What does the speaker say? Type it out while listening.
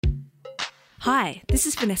Hi, this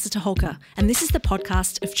is Vanessa Toholka, and this is the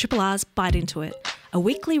podcast of Triple R's Bite Into It, a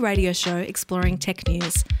weekly radio show exploring tech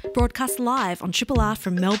news, broadcast live on Triple R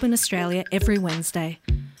from Melbourne, Australia, every Wednesday.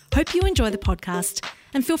 Hope you enjoy the podcast,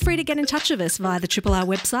 and feel free to get in touch with us via the Triple R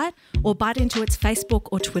website or Bite Into It's Facebook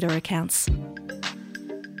or Twitter accounts.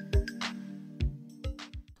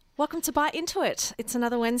 Welcome to Bite Into It. It's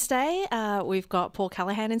another Wednesday. We've got Paul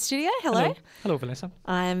Callaghan in studio. Hello. Hello, Vanessa.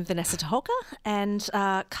 I'm Vanessa Toholka, and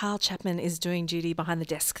Carl Chapman is doing duty behind the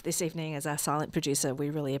desk this evening as our silent producer.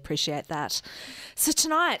 We really appreciate that. So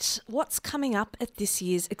tonight, what's coming up at this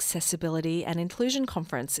year's Accessibility and Inclusion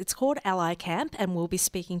Conference? It's called Ally Camp, and we'll be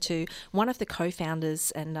speaking to one of the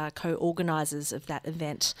co-founders and co-organisers of that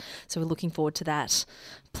event. So we're looking forward to that.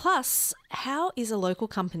 Plus, how is a local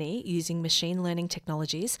company using machine learning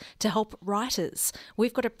technologies to help writers?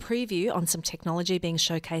 We've got a preview on some technology being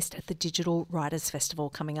showcased at the Digital Writers Festival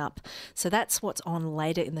coming up. So that's what's on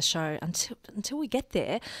later in the show. Until we get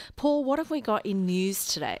there, Paul, what have we got in news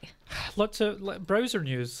today? Lots of browser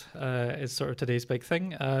news is sort of today's big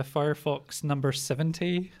thing. Firefox number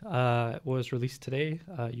 70 was released today.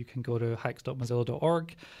 You can go to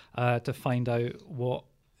hacks.mozilla.org to find out what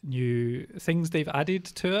new things they've added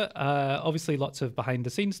to it. Obviously lots of behind the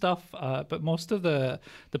scenes stuff, but most of the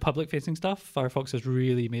public facing stuff, Firefox has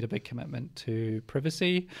really made a big commitment to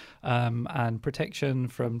privacy and protection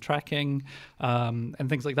from tracking and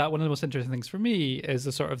things like that. One of the most interesting things for me is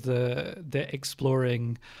the sort of the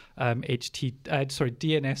exploring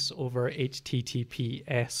DNS over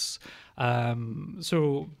HTTPS.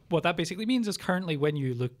 So what that basically means is currently when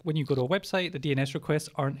you go to a website, the DNS requests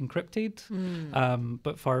aren't encrypted,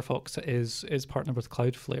 but Firefox is partnered with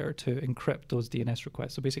Cloudflare to encrypt those DNS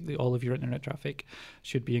requests. So basically all of your internet traffic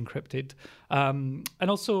should be encrypted. And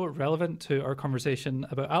also relevant to our conversation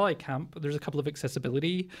about Ally Camp, there's a couple of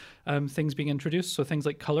accessibility things being introduced. So things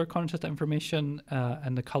like color contrast information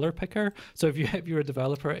and the color picker. So if you're a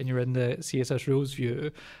developer and you're in the CSS rules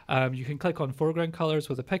view, you can click on foreground colors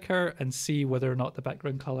with a picker and see whether or not the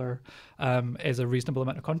background color is a reasonable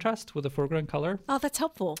amount of contrast with the foreground color. Oh, that's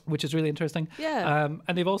helpful. Which is really interesting. Yeah.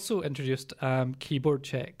 And they've also introduced keyboard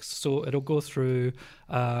checks. So it'll go through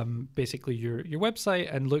basically your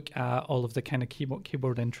website and look at all of the kind of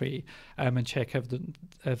keyboard entry and check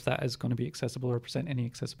if that is going to be accessible or present any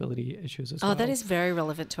accessibility issues as well. Oh, that is very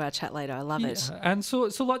relevant to our chat later. I love it. And so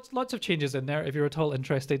lots of changes in there. If you're at all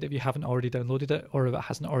interested, if you haven't already downloaded it or if it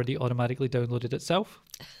hasn't already automatically downloaded itself,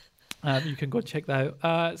 you can go and check that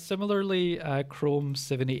out. Similarly, Chrome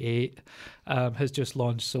 78 has just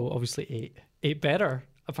launched, so obviously 8 better,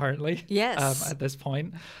 apparently. Yes. At this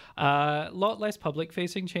point. Lot less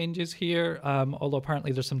public-facing changes here, although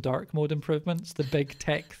apparently there's some dark mode improvements, the big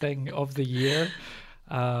tech thing of the year.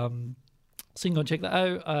 So you can go and check that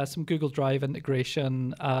out. Some Google Drive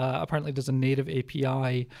integration. Apparently there's a native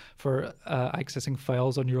API for accessing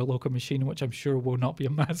files on your local machine, which I'm sure will not be a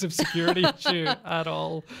massive security issue at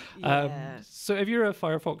all. Yeah. So if you're a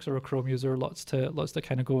Firefox or a Chrome user, lots to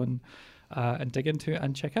kind of go and dig into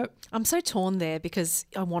and check out. I'm so torn there because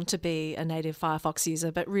I want to be a native Firefox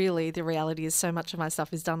user, but really the reality is so much of my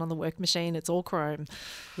stuff is done on the work machine. It's all Chrome.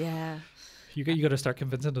 Yeah. You got to start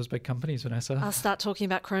convincing those big companies, Vanessa. I'll start talking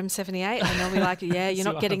about Chrome 78 and they'll be like, yeah, you're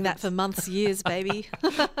not getting that for months, years, baby.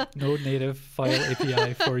 No native file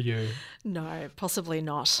API for you. No, possibly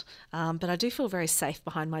not. But I do feel very safe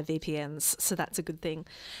behind my VPNs, so that's a good thing.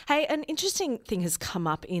 Hey, an interesting thing has come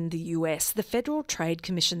up in the US. The Federal Trade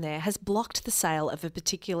Commission there has blocked the sale of a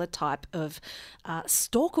particular type of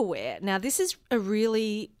stalkerware. Now, this is a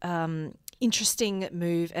really interesting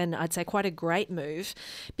move, and I'd say quite a great move,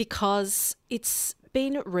 because it's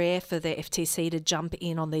been rare for the FTC to jump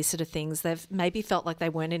in on these sort of things. They've maybe felt like they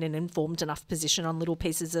weren't in an informed enough position on little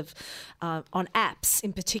pieces of, on apps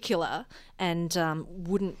in particular, and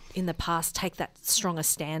wouldn't in the past take that stronger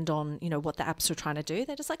stand on, what the apps were trying to do.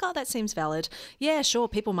 They're just like, oh, that seems valid. Yeah, sure,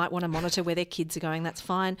 people might want to monitor where their kids are going. That's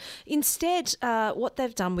fine. Instead, what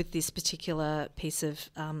they've done with this particular piece of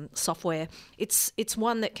software, it's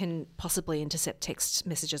one that can possibly intercept text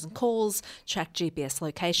messages and calls, track GPS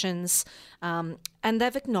locations, and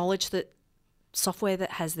they've acknowledged that software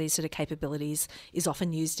that has these sort of capabilities is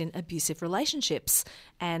often used in abusive relationships,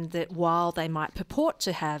 and that while they might purport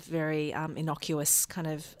to have very innocuous kind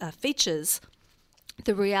of features,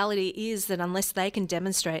 the reality is that unless they can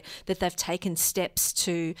demonstrate that they've taken steps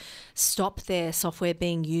to stop their software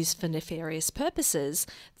being used for nefarious purposes,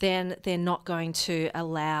 then they're not going to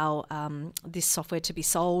allow this software to be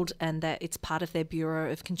sold, and that it's part of their Bureau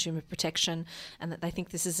of Consumer Protection, and that they think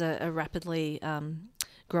this is a rapidly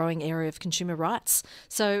growing area of consumer rights.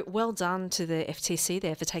 So well done to the FTC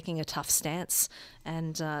there for taking a tough stance.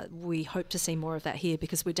 And we hope to see more of that here,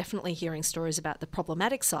 because we're definitely hearing stories about the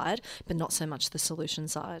problematic side, but not so much the solution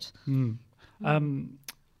side.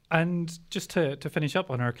 And just to finish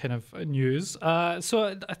up on our kind of news,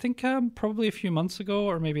 so I think probably a few months ago,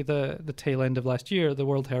 or maybe the tail end of last year, the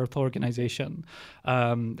World Health Organization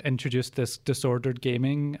introduced this disordered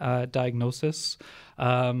gaming diagnosis.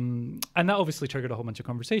 And that obviously triggered a whole bunch of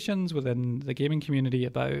conversations within the gaming community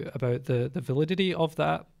about the validity of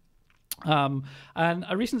that. And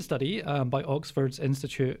a recent study by Oxford's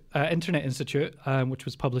Internet Institute, which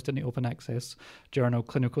was published in the open access journal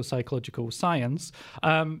Clinical Psychological Science,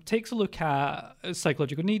 takes a look at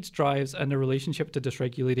psychological needs, drives, and the relationship to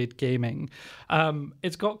dysregulated gaming.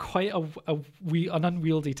 It's got quite an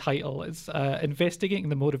unwieldy title. It's Investigating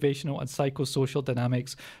the Motivational and Psychosocial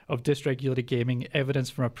Dynamics of Dysregulated Gaming,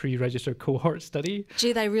 Evidence from a Pre-Registered Cohort Study.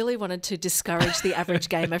 Gee, they really wanted to discourage the average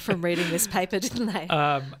gamer from reading this paper, didn't they?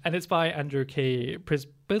 And it's by Andrew K.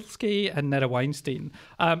 Przybylski and Netta Weinstein.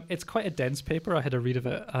 It's quite a dense paper. I had a read of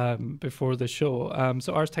it before the show.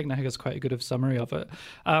 So Ars Technica has quite a good summary of it.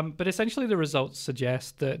 But essentially the results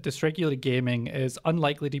suggest that dysregulated gaming is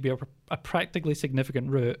unlikely to be a practically significant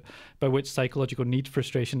route by which psychological need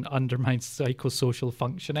frustration undermines psychosocial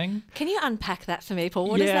functioning. Can you unpack that for me, Paul?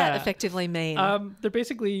 What does that effectively mean? They're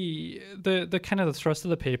basically, the kind of the thrust of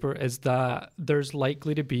the paper is that there's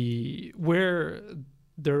likely to be, where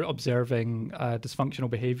they're observing dysfunctional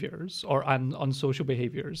behaviors or unsocial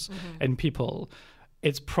behaviors in people,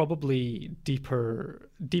 it's probably deeper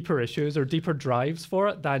issues or deeper drives for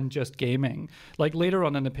it than just gaming. Like later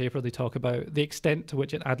on in the paper, they talk about the extent to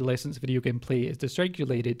which an adolescent's video game play is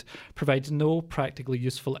dysregulated provides no practically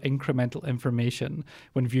useful incremental information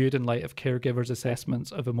when viewed in light of caregivers'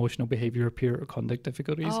 assessments of emotional behavior, peer or conduct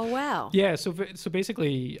difficulties. Oh, wow. Yeah, so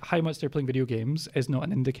basically how much they're playing video games is not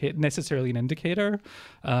necessarily an indicator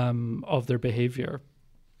of their behavior.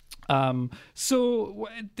 So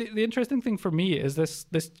the interesting thing for me is this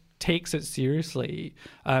takes it seriously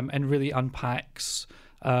and really unpacks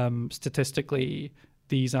statistically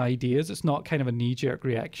these ideas. It's not kind of a knee-jerk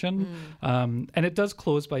reaction. And it does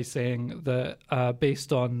close by saying that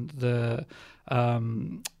based on the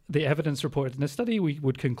evidence reported in this study, we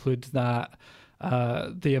would conclude that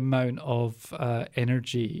the amount of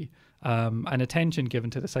energy and attention given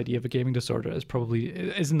to this idea of a gaming disorder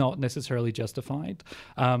is not necessarily justified.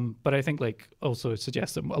 But I think also it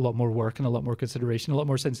suggests that a lot more work and a lot more consideration, a lot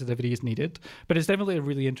more sensitivity is needed. But it's definitely a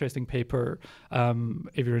really interesting paper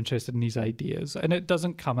if you're interested in these ideas. And it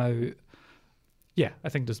doesn't come out, I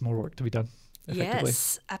think there's more work to be done.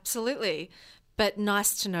 Yes, absolutely. But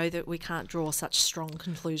nice to know that we can't draw such strong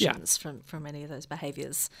conclusions from any of those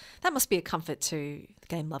behaviours. That must be a comfort to the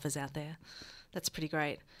game lovers out there. That's pretty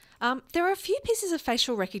great. There are a few pieces of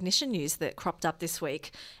facial recognition news that cropped up this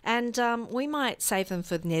week, and we might save them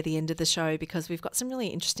for near the end of the show because we've got some really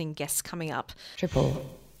interesting guests coming up.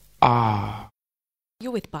 Triple R.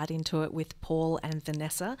 You're with Bite Into It with Paul and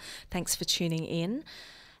Vanessa. Thanks for tuning in.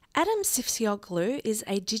 Adam Sifsioglu is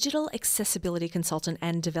a digital accessibility consultant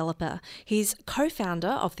and developer. He's co-founder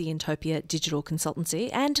of the Intopia Digital Consultancy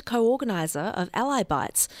and co-organiser of Ally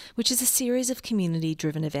Bites, which is a series of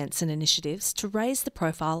community-driven events and initiatives to raise the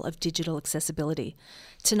profile of digital accessibility.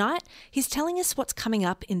 Tonight, he's telling us what's coming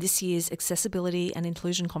up in this year's Accessibility and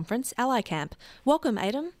Inclusion Conference, Ally Camp. Welcome,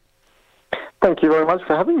 Adam. Thank you very much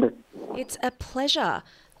for having me. It's a pleasure.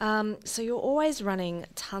 So you're always running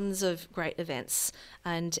tons of great events,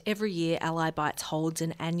 and every year Ally Bites holds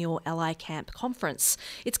an annual Ally Camp conference.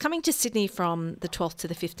 It's coming to Sydney from the 12th to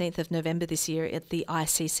the 15th of November this year at the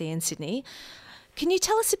ICC in Sydney. Can you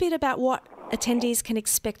tell us a bit about what attendees can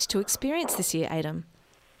expect to experience this year, Adam?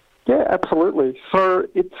 Yeah, absolutely. So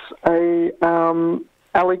it's a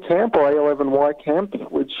Ally Camp or A11Y Camp,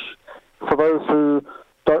 which for those who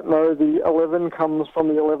don't know, the 11 comes from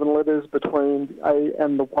the 11 letters between the A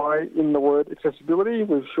and the Y in the word accessibility.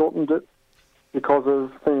 We've shortened it because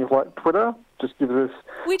of things like Twitter. Just gives us...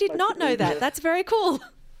 We did not know that. That's very cool.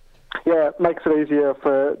 Yeah, it makes it easier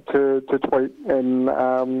to tweet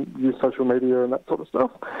and use social media and that sort of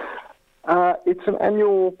stuff. It's an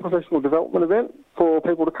annual professional development event for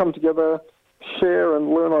people to come together, share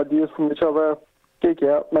and learn ideas from each other, geek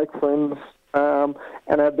out, make friends,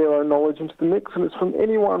 and add their own knowledge into the mix. And it's from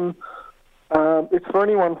anyone. It's for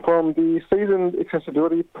anyone from the seasoned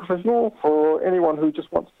accessibility professional, for anyone who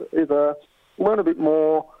just wants to either learn a bit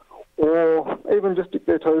more or even just dip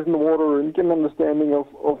their toes in the water and get an understanding of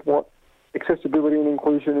what accessibility and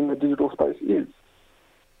inclusion in the digital space is.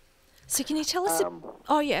 So can you tell us?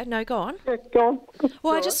 Oh yeah, no, go on. Yeah, go on.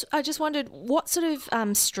 Well, Go I just wondered what sort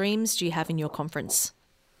of streams do you have in your conference?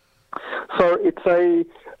 So it's a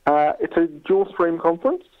dual stream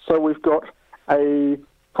conference. So we've got a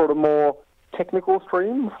sort of more technical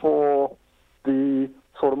stream for the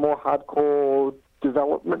sort of more hardcore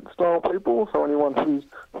development style people. So anyone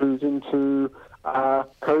who's into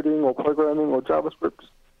coding or programming or JavaScript,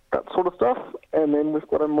 that sort of stuff. And then we've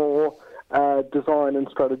got a more design and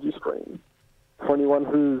strategy stream for anyone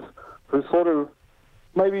who's sort of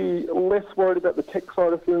maybe less worried about the tech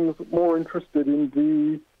side of things, more interested in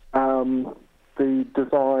the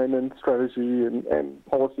design and strategy and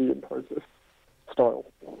policy and process style.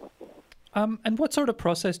 And what sort of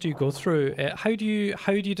process do you go through? How do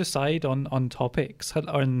you decide on topics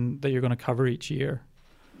that you're going to cover each year?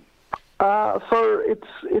 So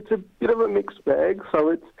it's a bit of a mixed bag.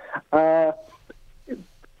 So it's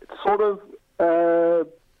sort of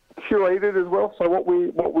curated as well. So what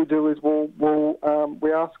we do is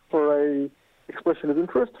we ask for a expression of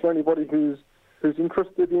interest for anybody who's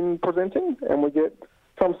interested in presenting, and we get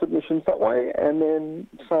some submissions that way, and then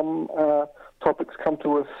some topics come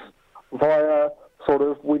to us via sort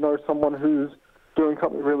of, we know someone who's doing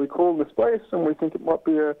something really cool in the space, and we think it might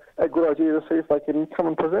be a good idea to see if they can come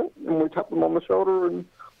and present, and we tap them on the shoulder and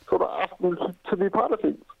sort of ask them to be part of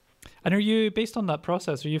things. And are you, based on that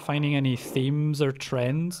process, are you finding any themes or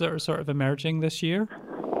trends that are sort of emerging this year?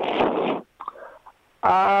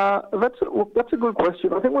 That's a good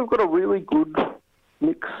question. I think we've got a really good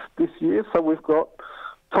mix this year. So we've got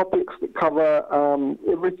topics that cover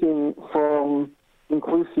everything from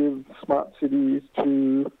inclusive smart cities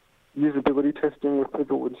to usability testing with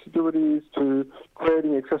people with disabilities to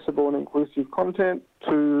creating accessible and inclusive content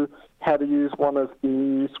to how to use one of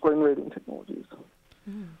the screen reading technologies.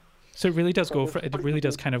 So it really does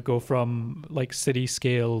kind of go from like city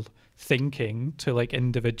scale thinking to like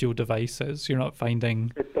individual devices. You're not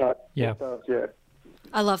finding It does, yeah.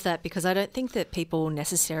 I love that, because I don't think that people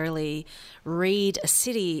necessarily read a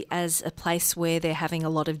city as a place where they're having a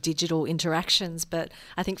lot of digital interactions. But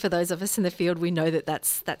I think for those of us in the field, we know that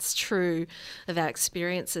that's true of our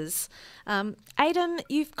experiences. Adam,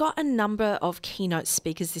 you've got a number of keynote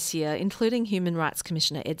speakers this year, including Human Rights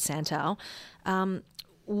Commissioner Ed Santow.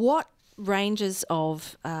 What ranges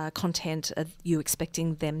of content are you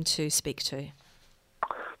expecting them to speak to?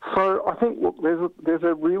 So I think there's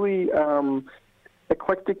a really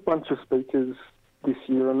eclectic bunch of speakers this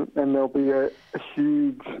year, and there'll be a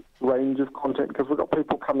huge range of content because we've got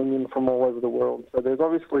people coming in from all over the world. So there's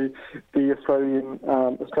obviously the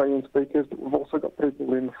Australian speakers, but we've also got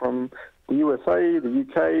people in from the USA, the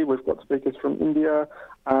UK. We've got speakers from India,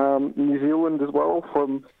 New Zealand as well,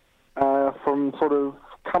 from sort of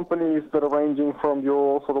companies that are ranging from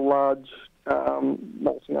your sort of large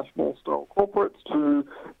multinational style corporates to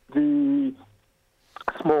the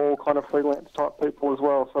small kind of freelance type people as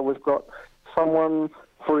well. So we've got someone,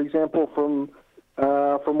 for example, from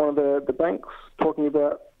one of the banks talking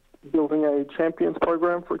about building a champions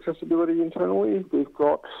program for accessibility internally. We've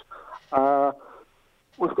got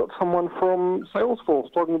someone from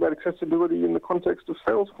Salesforce talking about accessibility in the context of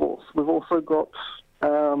Salesforce. We've also got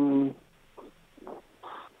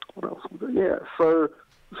what else? Yeah, so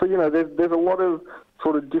you know, there's a lot of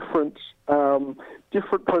sort of different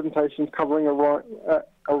presentations covering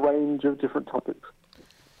a range of different topics.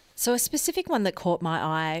 So a specific one that caught my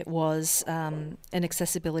eye was an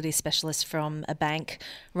accessibility specialist from a bank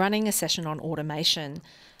running a session on automation.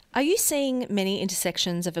 Are you seeing many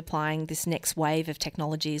intersections of applying this next wave of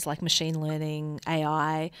technologies like machine learning,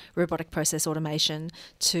 AI, robotic process automation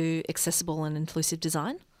to accessible and inclusive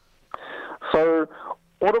design? So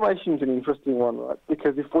automation is an interesting one, right?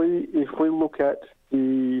 Because if we look at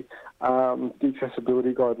the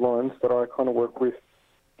accessibility guidelines that I kind of work with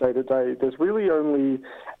day to day, there's really only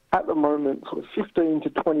at the moment sort of 15 to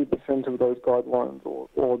 20% of those guidelines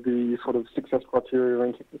or the sort of success criteria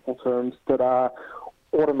in technical terms that are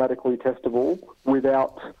automatically testable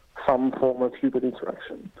without some form of human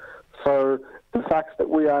interaction. So the fact that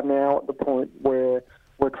we are now at the point where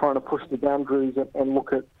we're trying to push the boundaries and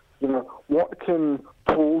look at, you know, what can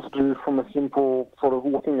tools do from a simple sort of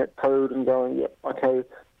looking at code and going, yeah, okay,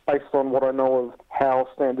 based on what I know of how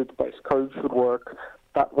standards-based code should work,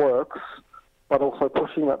 that works, but also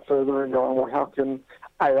pushing that further and going, well, how can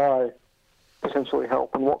AI potentially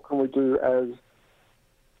help, and what can we do as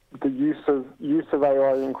the use of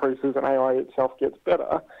AI increases and AI itself gets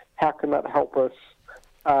better? How can that help us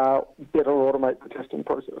better automate the testing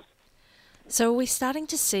process? So are we starting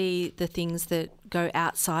to see the things that go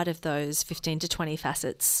outside of those 15 to 20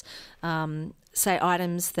 facets, say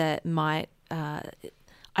items that might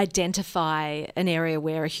identify an area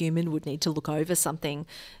where a human would need to look over something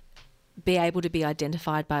be able to be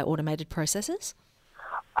identified by automated processes?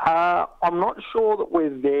 I'm not sure that we're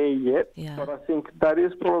there yet, Yeah. but I think that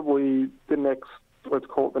is probably the next, let's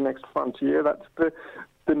call it the next frontier. That's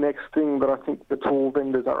the next thing that I think the tool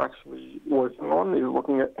vendors are actually working on, is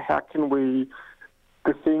looking at how can we,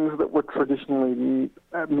 the things that were traditionally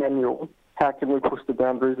manual, how can we push the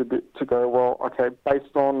boundaries a bit to go, well, okay,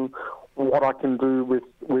 based on what I can do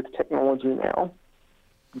with technology now,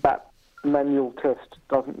 that manual test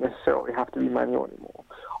doesn't necessarily have to be manual anymore.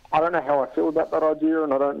 I don't know how I feel about that idea,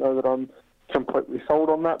 and I don't know that I'm completely sold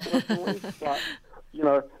on that personally, but,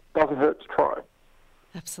 doesn't hurt to try.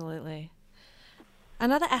 Absolutely.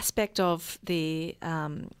 Another aspect of the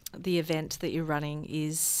event that you're running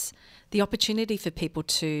is the opportunity for people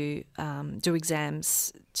to do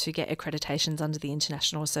exams to get accreditations under the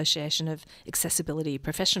International Association of Accessibility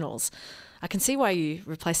Professionals. I can see why you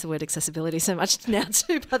replace the word accessibility so much now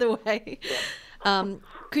too, by the way.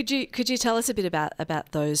 Could you tell us a bit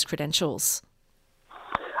about those credentials?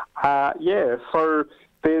 So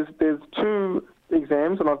there's two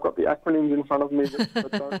exams, and I've got the acronyms in front of me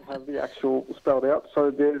that don't have the actual spelled out.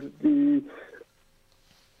 So there's the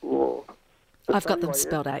I've got them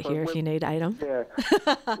spelled out here if you need, Adam. Yeah.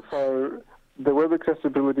 So the Web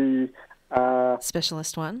Accessibility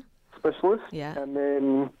Specialist one. Specialist. Yeah. And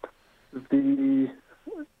then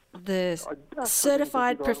the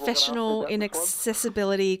Certified Professional in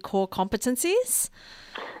Accessibility Core Competencies.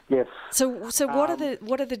 Yes. So what are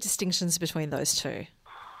the distinctions between those two?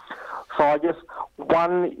 So I guess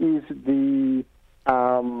one is the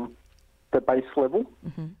base level.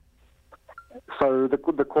 Mm-hmm. So the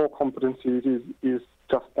core competencies is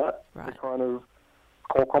just that, right. The kind of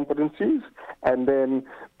core competencies, and then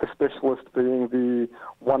the specialist being the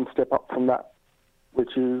one step up from that,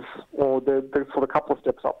 which is, or the sort of couple of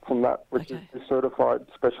steps up from that, which is the certified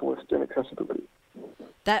specialist in accessibility.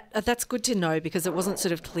 That's good to know, because it wasn't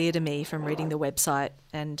sort of clear to me from reading the website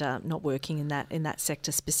and not working in that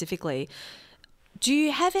sector specifically. Do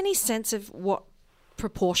you have any sense of what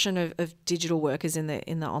proportion of digital workers in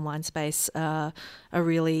the online space are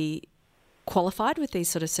really qualified with these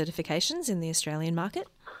sort of certifications in the Australian market?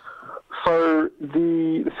 So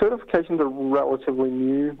the certifications are a relatively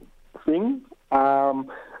new thing.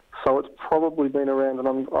 So it's probably been around, and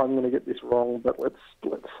I'm going to get this wrong, but let's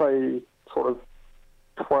say sort of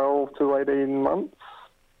 12 to 18 months,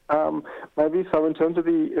 maybe. So in terms of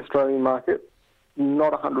the Australian market,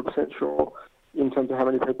 not 100% sure in terms of how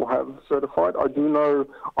many people have certified. I do know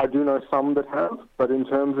some that have, but in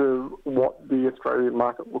terms of what the Australian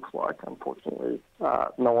market looks like, unfortunately,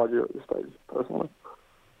 no idea at this stage, personally.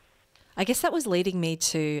 I guess that was leading me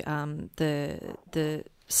to the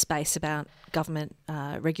space about government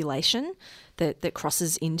regulation that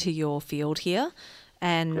crosses into your field here.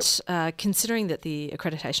 And considering that the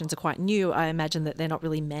accreditations are quite new, I imagine that they're not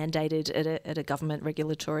really mandated at a government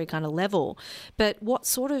regulatory kind of level. But what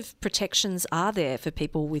sort of protections are there for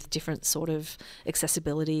people with different sort of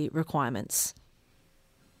accessibility requirements?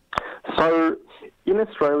 So in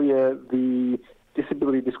Australia, the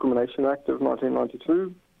Disability Discrimination Act of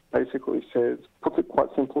 1992 basically puts it quite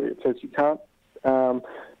simply, it says you can't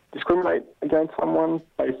discriminate against someone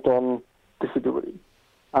based on disability.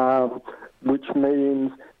 Which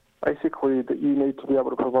means basically that you need to be able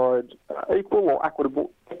to provide equal or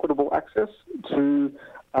equitable access to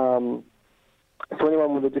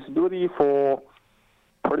anyone with a disability for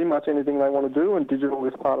pretty much anything they want to do, and digital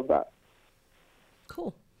is part of that.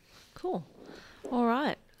 Cool. All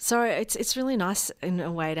right. So it's really nice in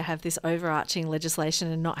a way to have this overarching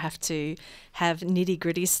legislation and not have to have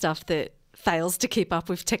nitty-gritty stuff that fails to keep up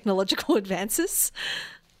with technological advances.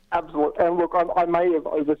 Absolutely. And look, I may have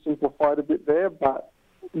oversimplified a bit there, but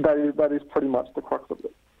that is pretty much the crux of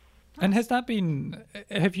it. And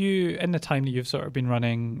have you, in the time that you've sort of been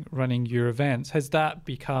running your events, has that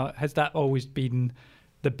always been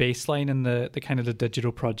the baseline in the kind of the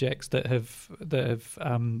digital projects that have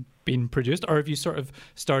been produced, or have you sort of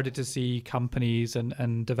started to see companies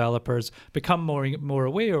and developers become more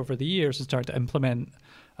aware over the years and start to implement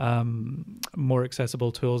more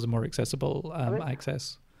accessible tools and more accessible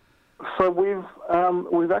access? So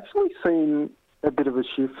we've actually seen a bit of a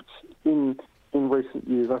shift in recent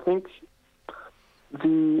years. I think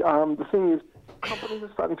the thing is, companies are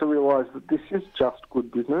starting to realise that this is just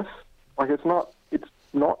good business. Like it's not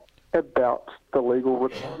about the legal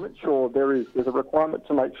requirement. Sure, there's a requirement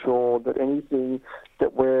to make sure that anything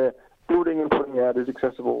that we're building and putting out is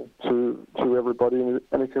accessible to everybody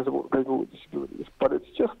and accessible to people with disabilities. But it's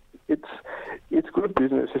it's good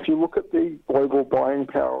business. If you look at the global buying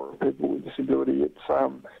power of people with disability,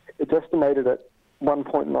 it's estimated at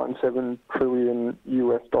 $1.97 trillion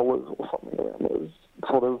US or something around those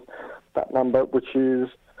sort of that number, which is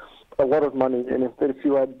a lot of money. And if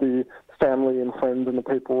you add the family and friends and the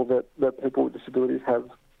people that people with disabilities have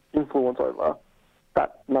influence over,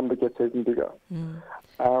 that number gets even bigger.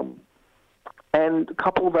 And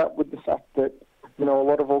couple that with the fact that, a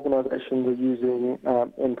lot of organisations are using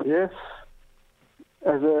NPS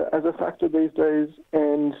as a factor these days,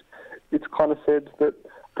 and it's kind of said that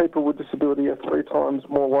people with disability are 3 times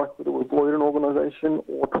more likely to avoid an organisation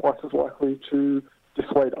or twice as likely to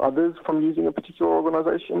dissuade others from using a particular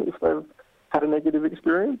organisation if they've had a negative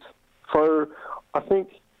experience. So I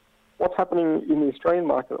think what's happening in the Australian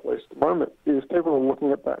market, at least at the moment, is people are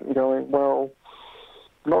looking at that and going, well,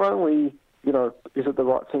 not only, is it the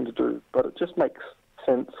right thing to do, but it just makes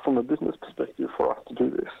sense from a business perspective for us to do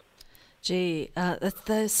this. Gee,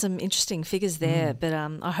 there's some interesting figures there, but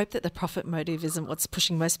I hope that the profit motive isn't what's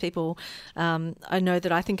pushing most people. I know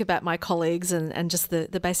that I think about my colleagues and just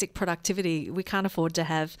the basic productivity. We can't afford to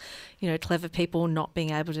have, clever people not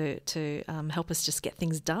being able to help us just get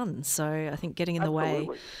things done. So I think getting in the way,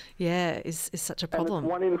 is such a problem.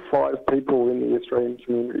 And it's 1 in 5 people in the Australian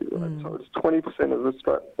community, right? So it's 20%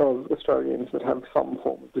 of Australians that have some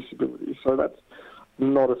form of disability. So that's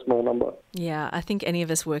not a small number. Yeah, I think any of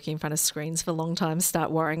us working in front of screens for a long time start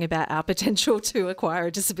worrying about our potential to acquire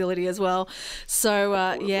a disability as well. So,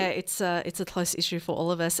 it's a close issue for all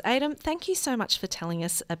of us. Adam, thank you so much for telling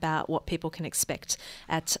us about what people can expect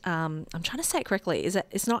at, I'm trying to say it correctly,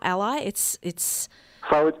 it's not Ally, it's...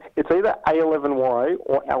 So it's either A11Y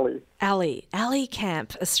or ALI. ALI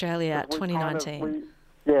Camp Australia 2019.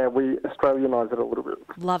 We Australianise it a little bit.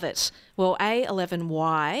 Love it. Well,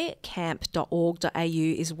 a11ycamp.org.au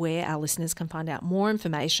is where our listeners can find out more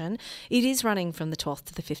information. It is running from the 12th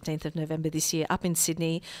to the 15th of November this year up in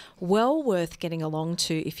Sydney. Well worth getting along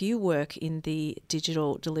to if you work in the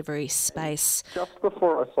digital delivery space. Just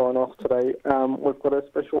before I sign off today, we've got a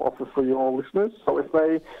special offer for your listeners. So if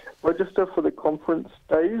they register for the conference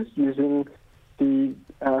days using the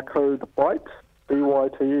code BYTE,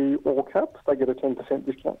 BYTE, all caps, they get a 10%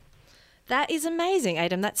 discount. That is amazing,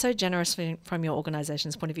 Adam. That's so generous from your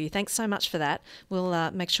organisation's point of view. Thanks so much for that.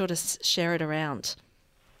 We'll make sure to share it around.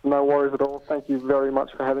 No worries at all. Thank you very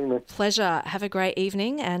much for having me. Pleasure. Have a great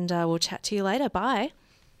evening and we'll chat to you later. Bye.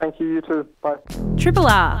 Thank you, you too. Bye. Triple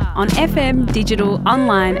R on FM, digital,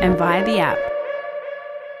 online and via the app.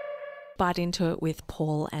 Bite into it with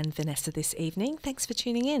Paul and Vanessa this evening. Thanks for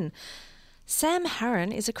tuning in. Sam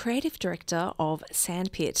Harron is a creative director of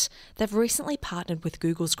Sandpit. They've recently partnered with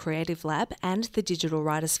Google's Creative Lab and the Digital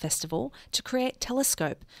Writers Festival to create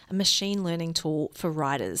Telescope, a machine learning tool for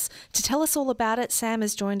writers. To tell us all about it, Sam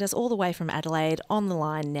has joined us all the way from Adelaide on the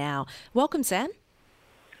line now. Welcome, Sam.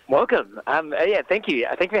 Welcome. Thank you.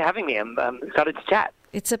 Thank you for having me. I'm excited to chat.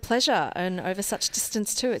 It's a pleasure, and over such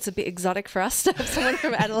distance too. It's a bit exotic for us to have someone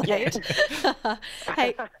from Adelaide.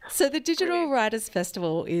 Hey, so the Digital Writers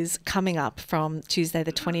Festival is coming up from Tuesday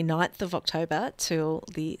the 29th of October till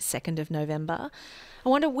the 2nd of November. I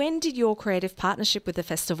wonder, when did your creative partnership with the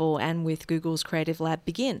festival and with Google's Creative Lab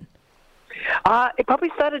begin? It probably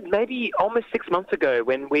started maybe almost 6 months ago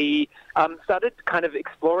when we started kind of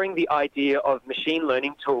exploring the idea of machine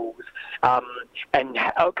learning tools and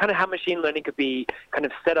how machine learning could be kind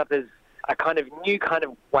of set up as a kind of new kind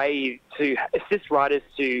of way to assist writers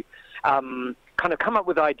to kind of come up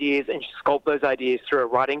with ideas and sculpt those ideas through a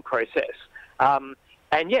writing process. So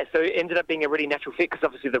it ended up being a really natural fit because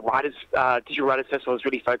obviously the Digital Writers Festival is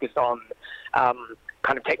really focused on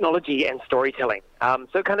kind of technology and storytelling. So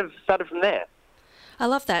it kind of started from there. I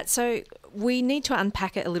love that. So we need to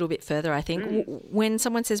unpack it a little bit further, I think. When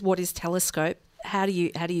someone says, what is Telescope, how do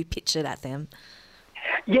you pitch it at them?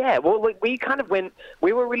 Yeah, well, we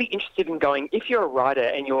were really interested in going, if you're a writer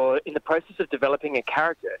and you're in the process of developing a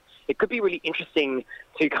character, it could be really interesting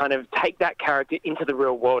to kind of take that character into the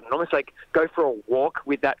real world and almost like go for a walk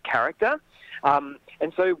with that character. And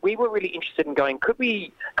so we were really interested in going, could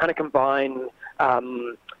we kind of combine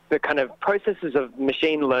the kind of processes of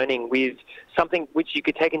machine learning with something which you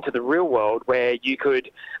could take into the real world, where you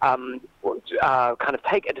could kind of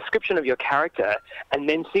take a description of your character and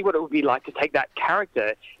then see what it would be like to take that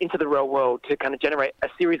character into the real world to kind of generate a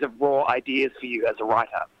series of raw ideas for you as a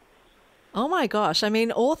writer. Oh my gosh. I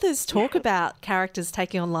mean, authors talk about characters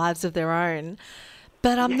taking on lives of their own,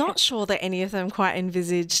 but I'm not sure that any of them quite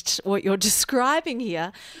envisaged what you're describing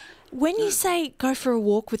here. When you say go for a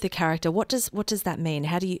walk with the character, what does that mean?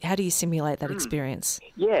 How do you simulate that experience?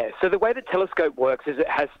 Yeah, so the way the Telescope works is it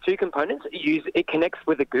has two components. It connects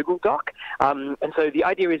with a Google Doc, and so the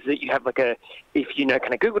idea is that you have if you know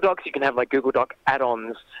kind of Google Docs, you can have like Google Doc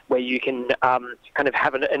add-ons where you can kind of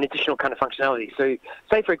have an additional kind of functionality. So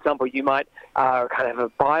say, for example, you might kind of have a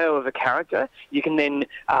bio of a character. You can then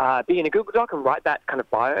be in a Google Doc and write that kind of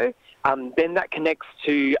bio. Then that connects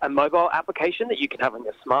to a mobile application that you can have on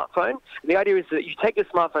your smartphone. And the idea is that you take your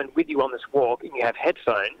smartphone with you on this walk and you have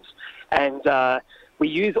headphones, and we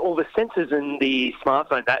use all the sensors in the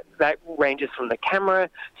smartphone. That ranges from the camera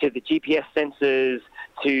to the GPS sensors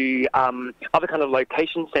to other kind of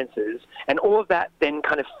location sensors, and all of that then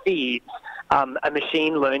kind of feeds a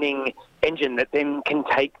machine learning engine that then can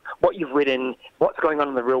take what you've written, what's going on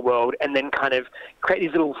in the real world, and then kind of create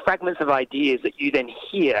these little fragments of ideas that you then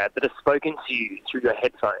hear that are spoken to you through your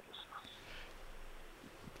headphones.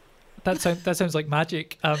 That sounds like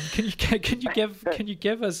magic. Can you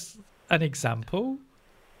give us an example,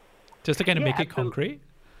 just to kind of make it concrete?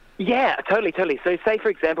 Yeah, totally. So say, for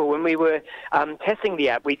example, when we were testing the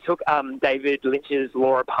app, we took David Lynch's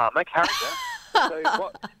Laura Palmer character.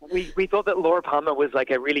 So we thought that Laura Palmer was like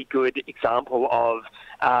a really good example of,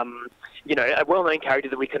 a well-known character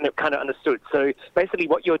that we kind of understood. So basically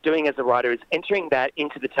what you're doing as a writer is entering that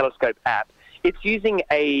into the Telescope app. It's using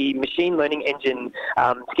a machine learning engine,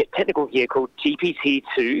 to get technical here, called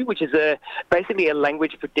GPT-2, which is basically a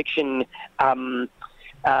language prediction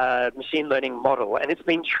machine learning model, and it's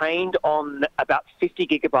been trained on about 50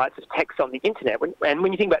 gigabytes of text on the internet. And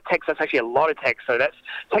when you think about text, that's actually a lot of text, so that's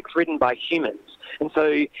text written by humans. And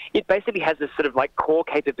so it basically has this sort of like core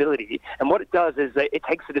capability, and what it does is that it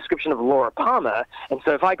takes the description of Laura Palmer, and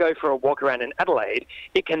so if I go for a walk around in Adelaide,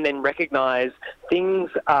 it can then recognize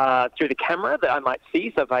things through the camera that I might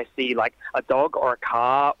see. So if I see like a dog or a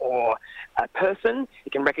car or a person,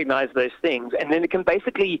 it can recognize those things, and then it can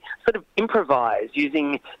basically sort of improvise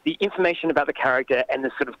using the information about the character and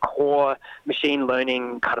the sort of core machine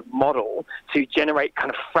learning kind of model to generate kind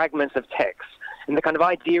of fragments of text. And the kind of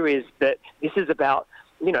idea is that this is about,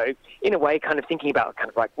 in a way, kind of thinking about kind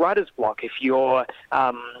of like writer's block. If you're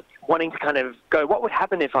wanting to kind of go, what would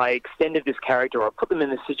happen if I extended this character or put them in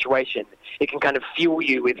this situation? It can kind of fuel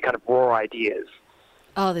you with kind of raw ideas.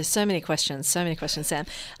 Oh, there's so many questions, Sam.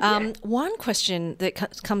 One question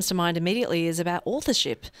that comes to mind immediately is about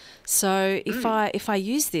authorship. So if I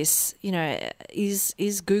use this,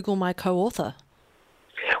 is Google my co-author?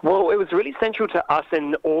 Well, it was really central to us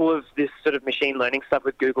in all of this sort of machine learning stuff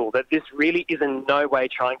with Google that this really is in no way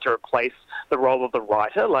trying to replace the role of the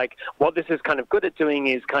writer. Like, what this is kind of good at doing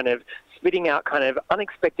is kind of spitting out kind of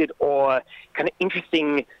unexpected or kind of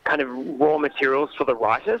interesting kind of raw materials for the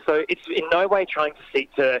writer. So it's in no way trying to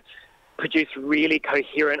seek to produce really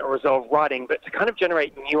coherent or resolved writing, but to kind of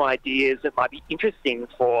generate new ideas that might be interesting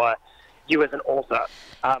for you as an author.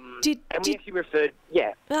 We actually referred,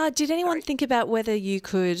 did anyone think about whether you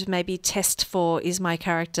could maybe test for, is my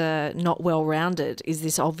character not well-rounded? Is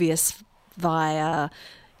this obvious via,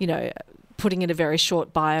 putting in a very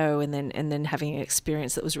short bio and then having an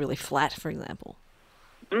experience that was really flat, for example?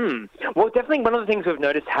 Well, definitely one of the things we've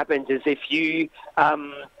noticed happens is if you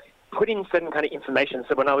put in certain kind of information.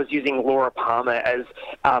 So when I was using Laura Palmer as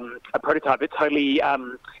a prototype, it totally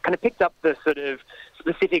kind of picked up the sort of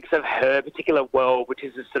specifics of her particular world, which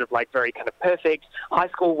is a sort of like very kind of perfect high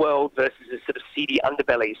school world versus a sort of seedy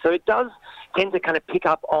underbelly. So it does tend to kind of pick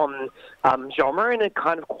up on genre in a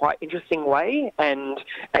kind of quite interesting way, and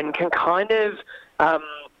can kind of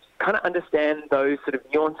understand those sort of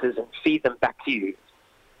nuances and feed them back to you.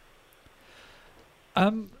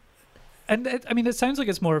 And it sounds like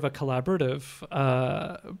it's more of a collaborative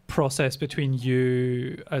process between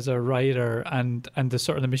you as a writer and the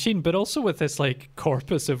sort of the machine, but also with this like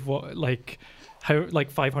corpus of what like how like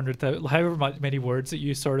 500,000, however many words that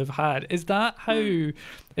you sort of had. Is that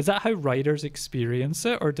how writers experience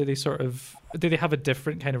it, or do they have a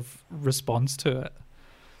different kind of response to it?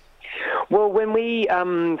 Well, when we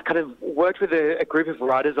kind of worked with a group of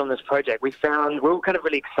writers on this project, we were kind of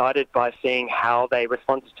really excited by seeing how they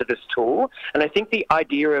responded to this tool. And I think the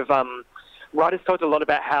idea of writers talked a lot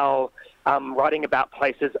about how writing about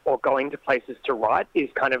places or going to places to write is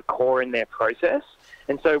kind of core in their process.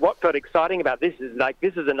 And so what felt exciting about this is like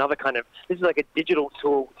this is like a digital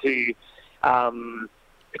tool to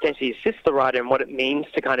potentially assist the writer in what it means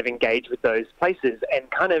to kind of engage with those places and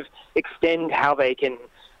kind of extend how they can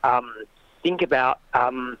think about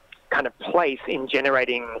kind of place in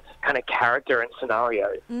generating kind of character and scenario.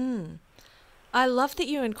 I love that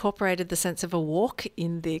you incorporated the sense of a walk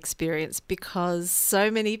in the experience, because so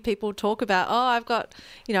many people talk about,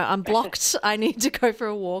 I'm blocked, I need to go for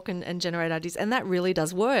a walk and generate ideas. And that really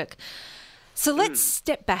does work. So let's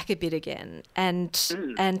step back a bit again and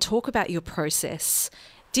talk about your process.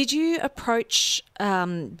 Did you approach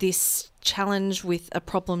this challenge with a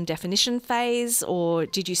problem definition phase, or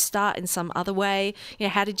did you start in some other way?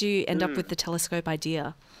 How did you end up with the telescope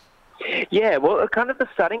idea? Yeah, well, kind of the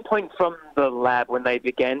starting point from the lab when they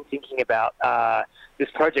began thinking about this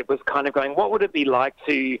project was kind of going, what would it be like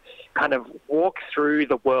to kind of walk through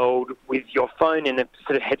the world with your phone in a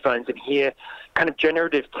sort of headphones and hear kind of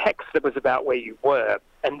generative text that was about where you were?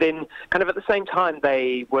 And then kind of at the same time,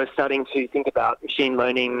 they were starting to think about machine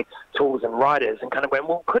learning tools and writers, and kind of went,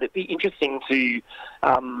 well, could it be interesting to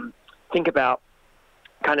thinking about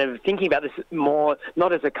this more,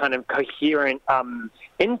 not as a kind of coherent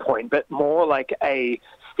endpoint, but more like a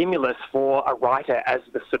stimulus for a writer as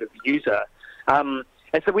the sort of user.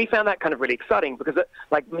 And so we found that kind of really exciting, because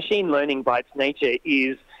machine learning by its nature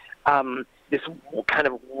is this kind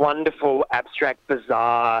of wonderful, abstract,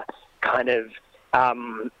 bizarre kind of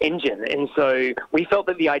engine. And so we felt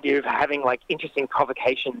that the idea of having interesting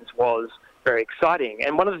provocations was very exciting.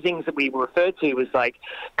 And one of the things that we referred to was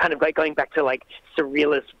going back to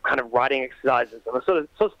surrealist kind of writing exercises, and the sorts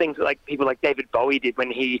of things that people like David Bowie did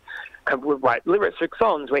when he would write lyrics for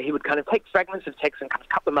songs, where he would kind of take fragments of text and kind of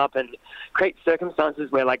cut them up and create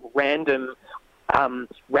circumstances where randomness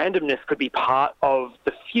could be part of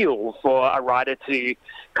the fuel for a writer to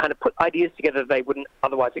kind of put ideas together they wouldn't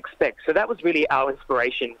otherwise expect. So that was really our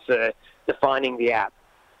inspiration for defining the app.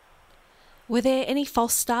 Were there any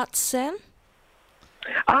false starts, Sam?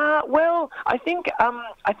 Well, I think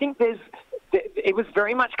it was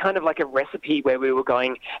very much kind of like a recipe where we were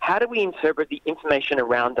going, how do we interpret the information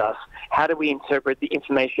around us? How do we interpret the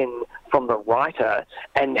information from the writer?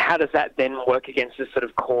 And how does that then work against this sort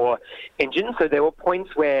of core engine? So there were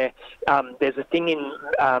points where there's a thing in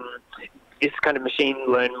this kind of machine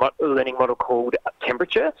learning model called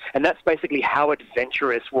temperature, and that's basically how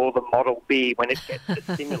adventurous will the model be when it gets the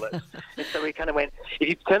stimulus. And so we kind of went, if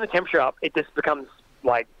you turn the temperature up, it just becomes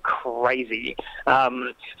crazy.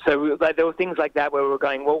 So there were things like that where we were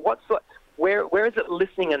going, well, where is it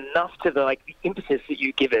listening enough to the impetus that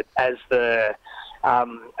you give it as the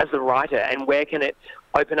writer, and where can it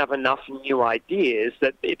open up enough new ideas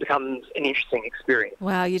that it becomes an interesting experience?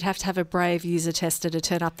 Wow, you'd have to have a brave user tester to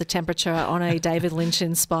turn up the temperature on a David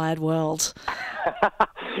Lynch-inspired world.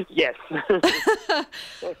 Yes.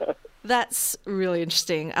 That's really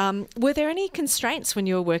interesting. Were there any constraints when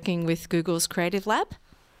you were working with Google's Creative Lab?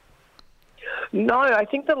 No, I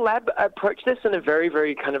think the lab approached this in a very,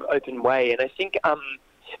 very kind of open way. And I think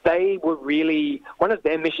they were really, one of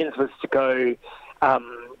their missions was to go,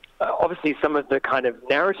 obviously some of the kind of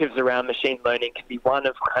narratives around machine learning can be one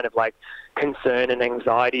of kind of concern and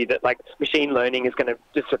anxiety that machine learning is going to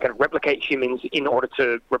just kind of replicate humans in order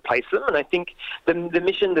to replace them. And I think the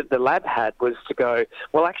mission that the lab had was to go,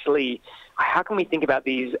 well, actually, how can we think about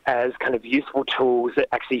these as kind of useful tools that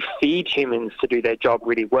actually feed humans to do their job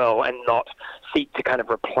really well, and not seek to kind of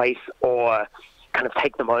replace or kind of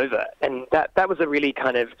take them over? And that was a really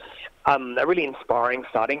kind of a really inspiring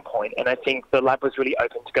starting point. And I think the lab was really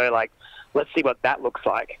open to go let's see what that looks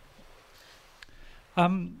like.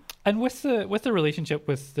 And with the relationship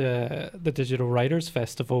with the Digital Writers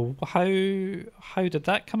Festival, how did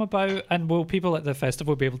that come about? And will people at the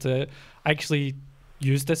festival be able to actually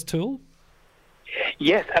use this tool?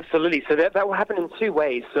 Yes, absolutely. So that will happen in two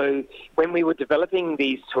ways. So when we were developing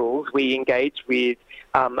these tools, we engaged with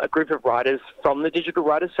a group of writers from the Digital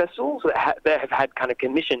Writers Festival that have had kind of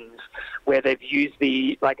commissions where they've used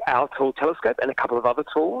our tool Telescope and a couple of other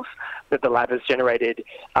tools that the lab has generated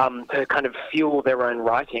to kind of fuel their own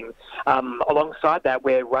writing. Alongside that,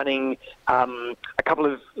 we're running a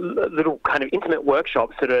couple of little kind of intimate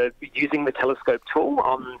workshops that are using the Telescope tool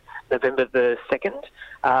on November the 2nd.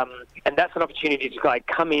 And that's an opportunity to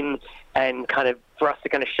come in and kind of for us to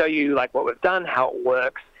kind of show you what we've done, how it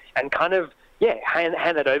works, and kind of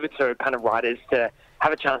hand that over to kind of writers to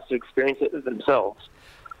have a chance to experience it themselves.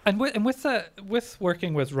 And with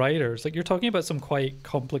working with writers, you're talking about some quite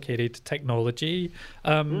complicated technology.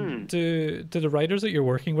 Do the writers that you're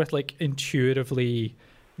working with intuitively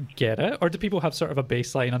get it, or do people have sort of a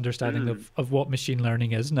baseline understanding of what machine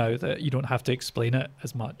learning is now that you don't have to explain it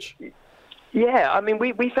as much? Yeah, I mean,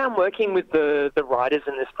 we found working with the writers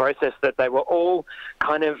in this process that they were all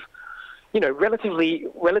kind of,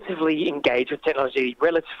 relatively engaged with technology,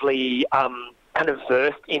 relatively kind of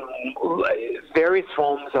versed in various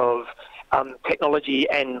forms of technology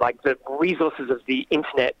and like the resources of the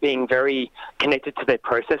internet being very connected to their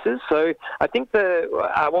processes. So I think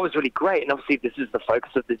what was really great, and obviously this is the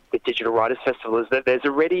focus of the Digital Writers Festival, is that there's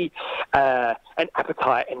already an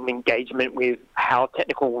appetite and engagement with how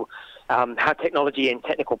technology and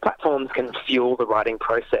technical platforms can fuel the writing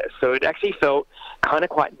process. So it actually felt kind of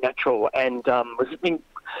quite natural and was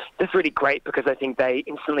just really great because I think they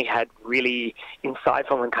instantly had really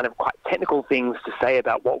insightful and kind of quite technical things to say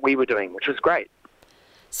about what we were doing, which was great.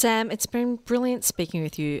 Sam, it's been brilliant speaking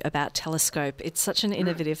with you about Telescope. It's such an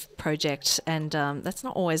innovative project, and that's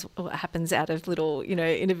not always what happens out of little,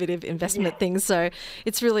 innovative investment things. So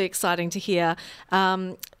it's really exciting to hear.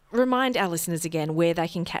 Remind our listeners again where they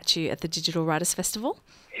can catch you at the Digital Writers Festival.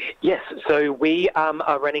 Yes, so we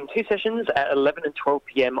are running 2 sessions at 11 and 12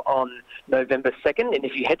 p.m. on November 2nd, and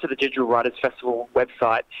if you head to the Digital Writers Festival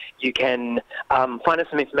website, you can find us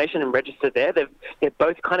some information and register there. They're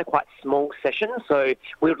both kind of quite small sessions, so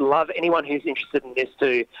we would love anyone who's interested in this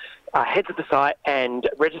to head to the site and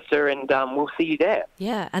register, and we'll see you there.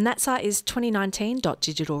 Yeah, and that site is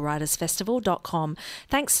 2019.digitalwritersfestival.com.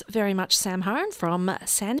 Thanks very much, Sam Hone from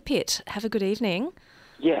Sandpit. Have a good evening.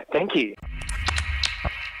 Yeah, thank you.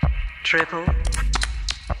 Triple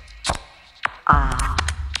R.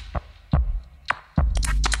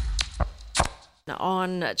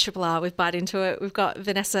 On Triple R, we've bite into it. We've got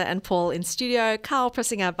Vanessa and Paul in studio. Carl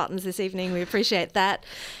pressing our buttons this evening. We appreciate that.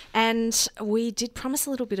 And we did promise a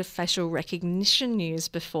little bit of facial recognition news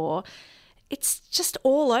before. It's just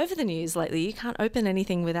all over the news lately. You can't open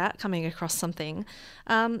anything without coming across something.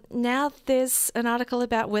 Now there's an article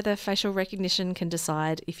about whether facial recognition can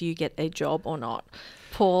decide if you get a job or not.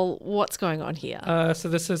 Paul, what's going on here? So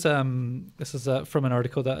this is from an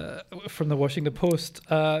article from the Washington Post,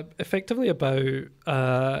 effectively about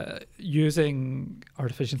using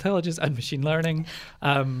artificial intelligence and machine learning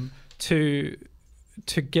to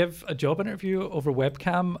give a job interview over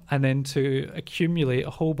webcam and then to accumulate a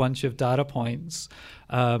whole bunch of data points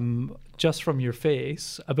just from your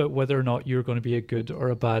face about whether or not you're going to be a good or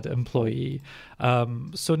a bad employee.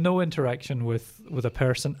 So no interaction with a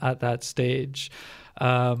person at that stage.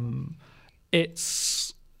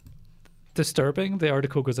 It's disturbing. The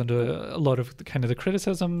article goes into a lot of kind of the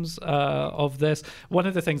criticisms of this. One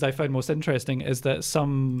of the things I found most interesting is that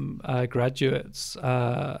some graduates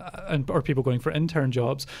or people going for intern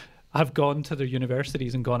jobs have gone to their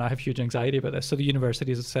universities and gone, I have huge anxiety about this. So the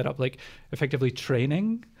universities have set up like effectively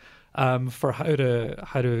training for how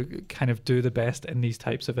to kind of do the best in these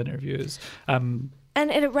types of interviews. And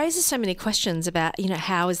it raises so many questions about,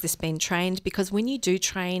 how has this been trained? Because when you do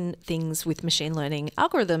train things with machine learning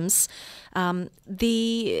algorithms,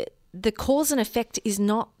 the cause and effect is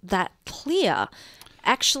not that clear.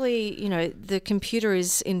 Actually, the computer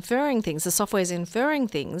is inferring things, the software is inferring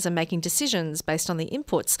things and making decisions based on the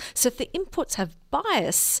inputs. So if the inputs have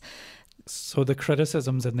bias... So the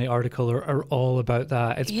criticisms in the article are all about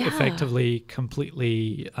that. It's effectively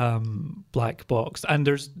completely black box. And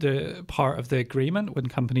there's the part of the agreement when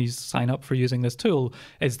companies sign up for using this tool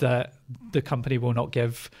is that the company will not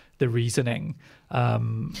give the reasoning.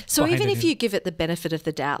 So even if you give it the benefit of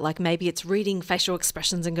the doubt, like maybe it's reading facial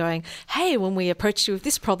expressions and going, hey, when we approached you with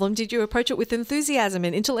this problem, did you approach it with enthusiasm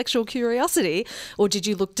and intellectual curiosity? Or did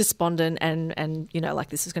you look despondent and like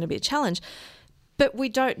this is going to be a challenge? But we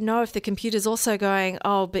don't know if the computer's also going,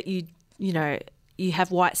 oh, but you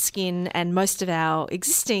have white skin and most of our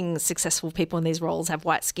existing successful people in these roles have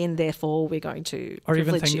white skin, therefore we're going to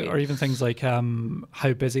privilege you. Or even things like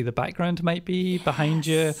how busy the background might be behind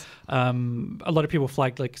you. A lot of people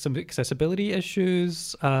flagged like some accessibility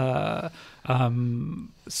issues. So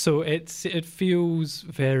it feels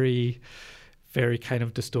very... very kind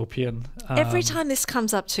of dystopian. Every time this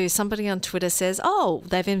comes up too, somebody on Twitter says, oh,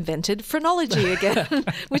 they've invented phrenology again,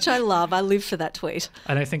 which I love. I live for that tweet.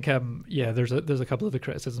 And I think, there's a couple of the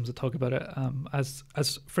criticisms that talk about it as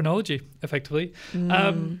phrenology, effectively.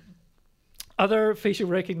 Other facial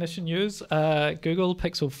recognition news, Google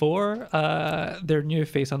Pixel 4, their new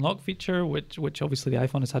Face Unlock feature, which obviously the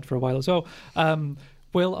iPhone has had for a while as well,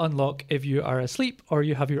 will unlock if you are asleep or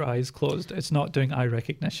you have your eyes closed. It's not doing eye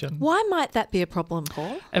recognition. Why might that be a problem,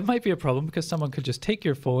 Paul? It might be a problem because someone could just take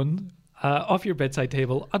your phone off your bedside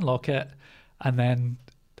table, unlock it, and then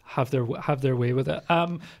have their way with it.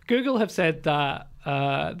 Google have said that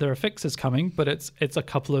their fix is coming, but it's a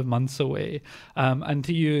couple of months away, and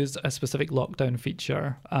to use a specific lockdown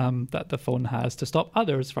feature that the phone has to stop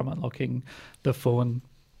others from unlocking the phone.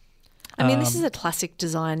 I mean, this is a classic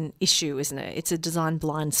design issue, isn't it? It's a design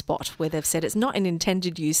blind spot where they've said it's not an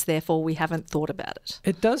intended use, therefore we haven't thought about it.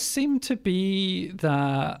 It does seem to be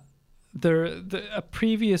that a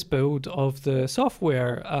previous build of the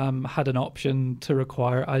software had an option to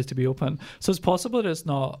require eyes to be open. So it's possible that it's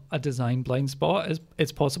not a design blind spot.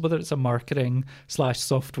 It's possible that it's a marketing /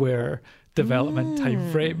 software development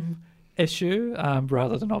timeframe issue,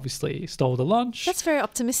 rather than obviously stall the launch. That's very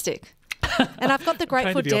optimistic. And I've got the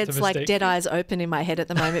Grateful Dead's like dead eyes open in my head at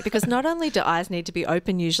the moment, because not only do eyes need to be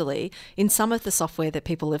open usually, in some of the software that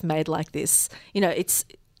people have made like this, it's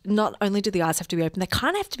not only do the eyes have to be open, they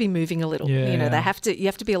kind of have to be moving a little. Yeah. You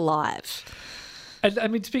have to be alive. And I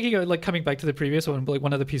mean, speaking of like coming back to the previous one, like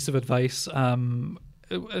one of the pieces of advice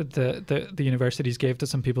the universities gave to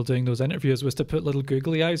some people doing those interviews was to put little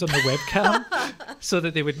googly eyes on the webcam so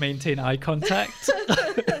that they would maintain eye contact.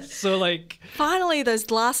 So like, finally, those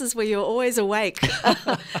glasses where you're always awake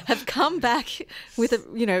have come back with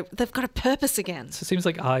they've got a purpose again. So it seems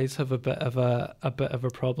like eyes have a bit of a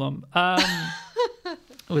problem.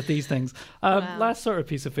 With these things. Wow. Last sort of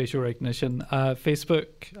piece of facial recognition.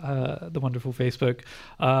 Facebook, the wonderful Facebook,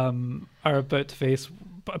 are about to face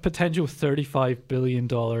a potential $35 billion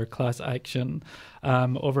class action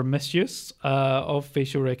over misuse of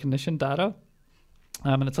facial recognition data.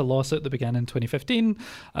 And it's a lawsuit that began in 2015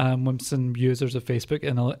 when some users of Facebook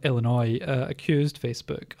in Illinois accused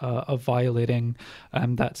Facebook of violating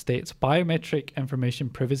that state's Biometric Information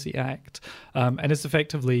Privacy Act. And it's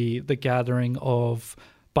effectively the gathering of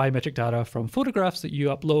biometric data from photographs that you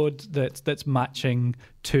upload that's matching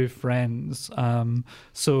to friends.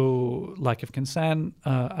 So lack of consent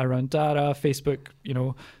around data, Facebook,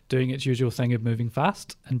 doing its usual thing of moving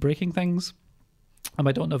fast and breaking things.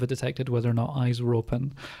 I don't know if it detected whether or not eyes were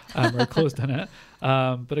open or closed in it.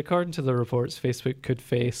 But according to the reports, Facebook could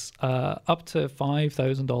face up to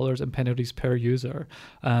 $5,000 in penalties per user.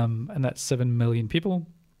 And that's 7 million people.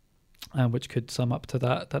 Which could sum up to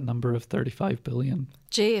that number of 35 billion.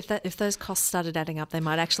 Gee, if those costs started adding up, they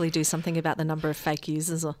might actually do something about the number of fake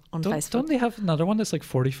users on Facebook. Don't they have another one that's like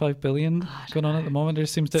 45 billion going on at the moment? It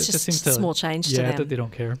just seems to small change to them. Yeah, they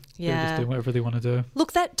don't care. Yeah. They're just doing whatever they want to do.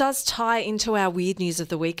 Look, that does tie into our weird news of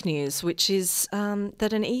the week news, which is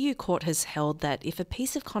that an EU court has held that if a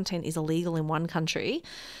piece of content is illegal in one country,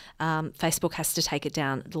 Facebook has to take it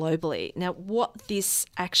down globally. Now, what this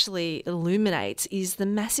actually illuminates is the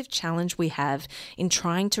massive challenge we have in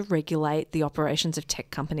trying to regulate the operations of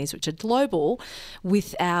tech companies, which are global,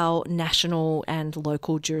 with our national and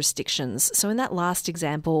local jurisdictions. So in that last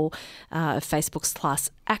example of Facebook's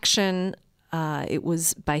class action, it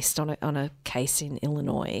was based on a case in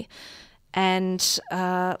Illinois. And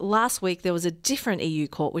last week there was a different EU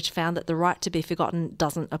court which found that the right to be forgotten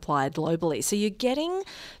doesn't apply globally. So you're getting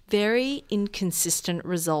very inconsistent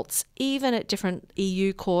results, even at different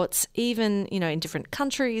EU courts, even in different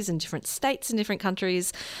countries and different states in different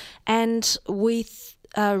countries. And with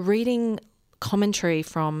reading commentary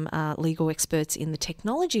from legal experts in the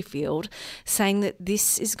technology field saying that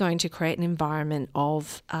this is going to create an environment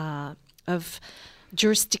of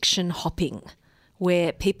jurisdiction hopping,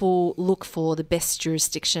 where people look for the best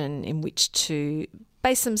jurisdiction in which to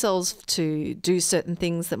base themselves to do certain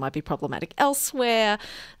things that might be problematic elsewhere.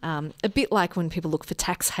 A bit like when people look for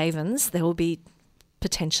tax havens, there will be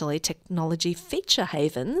potentially technology feature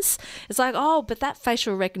havens. It's like, oh, but that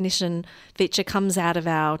facial recognition feature comes out of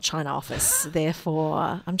our China office.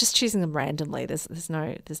 Therefore, I'm just choosing them randomly. There's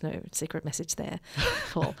no secret message there,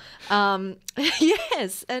 Paul.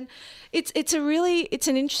 Yes, and it's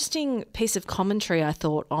an interesting piece of commentary, I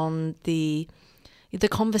thought, on the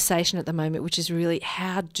conversation at the moment, which is really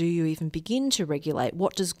how do you even begin to regulate?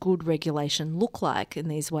 What does good regulation look like in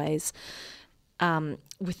these ways?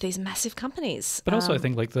 With these massive companies. But also I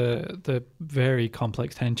think like the very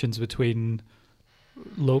complex tensions between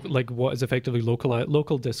what is effectively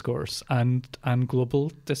local discourse and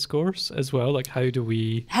global discourse as well. Like how do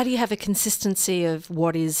you have a consistency of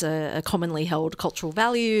what is a commonly held cultural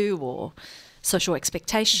value or social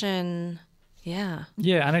expectation? Yeah.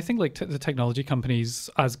 Yeah, and I think like the technology companies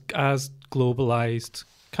as globalized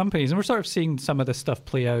companies, and we're sort of seeing some of this stuff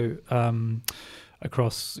play out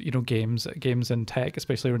across games and tech,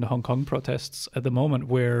 especially around the Hong Kong protests at the moment,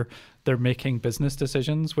 where they're making business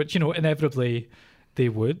decisions, which inevitably they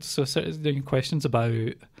would. So there are questions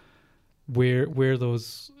about where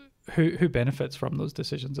those who benefits from those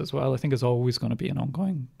decisions as well. I think is always going to be an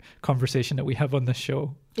ongoing conversation that we have on this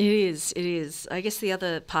show. It is. I guess the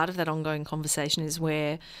other part of that ongoing conversation is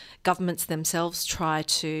where governments themselves try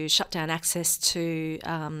to shut down access to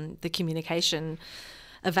the communication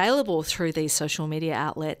available through these social media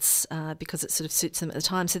outlets because it sort of suits them at the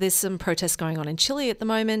time. So there's some protests going on in Chile at the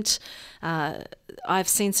moment. I've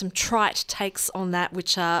seen some trite takes on that,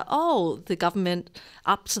 which are, the government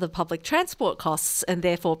upped the public transport costs and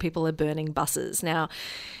therefore people are burning buses. Now,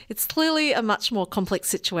 it's clearly a much more complex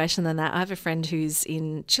situation than that. I have a friend who's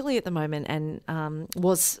in Chile at the moment and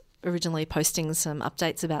was originally posting some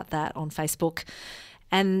updates about that on Facebook.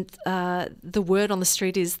 And the word on the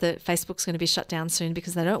street is that Facebook's going to be shut down soon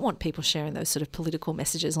because they don't want people sharing those sort of political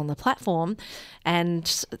messages on the platform,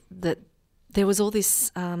 and that there was all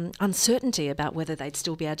this uncertainty about whether they'd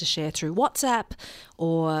still be able to share through WhatsApp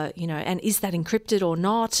or, and is that encrypted or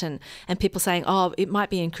not? And people saying, it might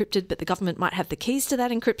be encrypted, but the government might have the keys to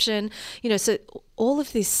that encryption. So all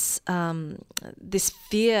of this this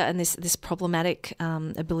fear and this problematic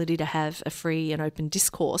ability to have a free and open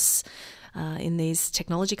discourse in these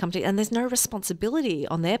technology companies, and there's no responsibility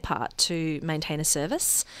on their part to maintain a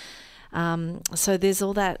service. So there's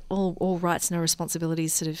all that, all rights, no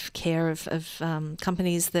responsibilities sort of care of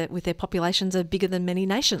companies that with their populations are bigger than many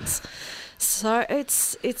nations. So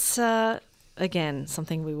it's again,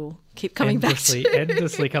 something we will keep coming back to.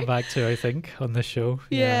 Endlessly come back to, I think, on this show.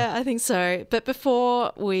 Yeah, I think so. But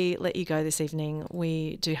before we let you go this evening,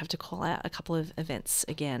 we do have to call out a couple of events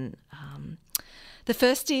again. The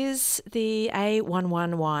first is the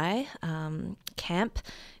A11Y camp,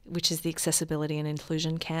 which is the Accessibility and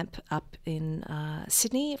Inclusion Camp up in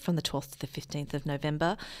Sydney from the 12th to the 15th of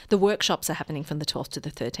November. The workshops are happening from the 12th to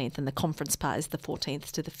the 13th and the conference part is the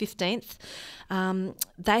 14th to the 15th.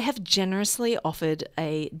 They have generously offered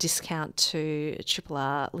a discount to Triple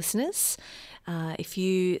R listeners. If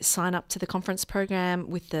you sign up to the conference program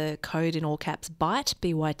with the code in all caps BYTE,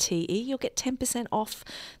 B-Y-T-E, you'll get 10% off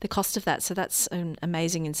the cost of that. So that's an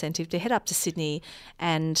amazing incentive to head up to Sydney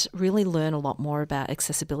and really learn a lot more about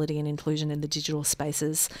accessibility and inclusion in the digital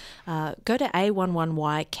spaces. Go to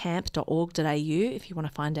a11ycamp.org.au if you want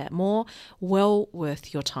to find out more. Well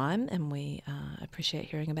worth your time, and we appreciate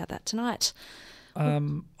hearing about that tonight.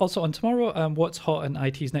 Also on tomorrow, What's Hot in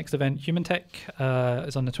IT's next event, Human Tech,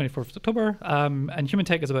 is on the 24th of October. And Human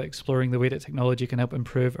Tech is about exploring the way that technology can help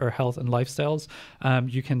improve our health and lifestyles.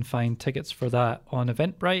 You can find tickets for that on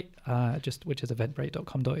Eventbrite, which is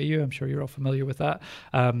eventbrite.com.au. I'm sure you're all familiar with that.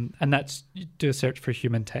 And that's, do a search for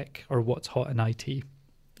Human Tech or What's Hot in IT.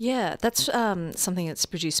 Yeah, that's something that's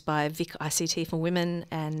produced by Vic ICT for Women,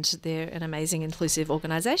 and they're an amazing inclusive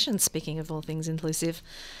organisation, speaking of all things inclusive.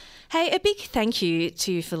 Hey, a big thank you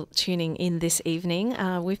to you for tuning in this evening.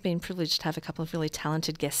 We've been privileged to have a couple of really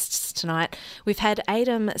talented guests tonight. We've had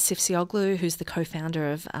Adam Sifsioglu, who's the co-founder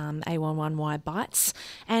of A11Y Bytes,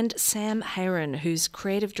 and Sam Hayron, who's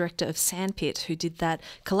creative director of Sandpit, who did that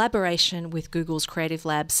collaboration with Google's Creative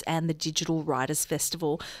Labs and the Digital Writers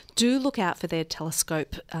Festival. Do look out for their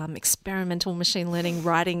Telescope experimental machine learning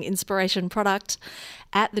writing inspiration product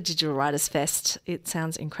at the Digital Writers Fest. It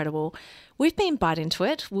sounds incredible. We've been Byte Into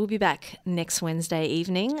It. We'll be back next Wednesday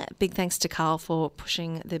evening. Big thanks to Carl for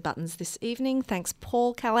pushing the buttons this evening. Thanks,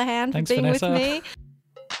 Paul Callahan, for being Vanessa. With me.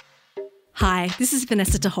 Hi, this is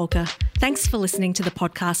Vanessa Toholka. Thanks for listening to the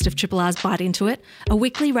podcast of Triple R's Byte Into It, a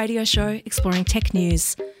weekly radio show exploring tech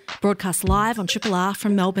news. Broadcast live on Triple R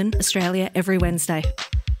from Melbourne, Australia, every Wednesday.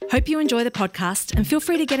 Hope you enjoy the podcast and feel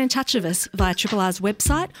free to get in touch with us via Triple R's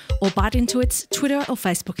website or Byte Into It's Twitter or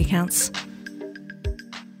Facebook accounts.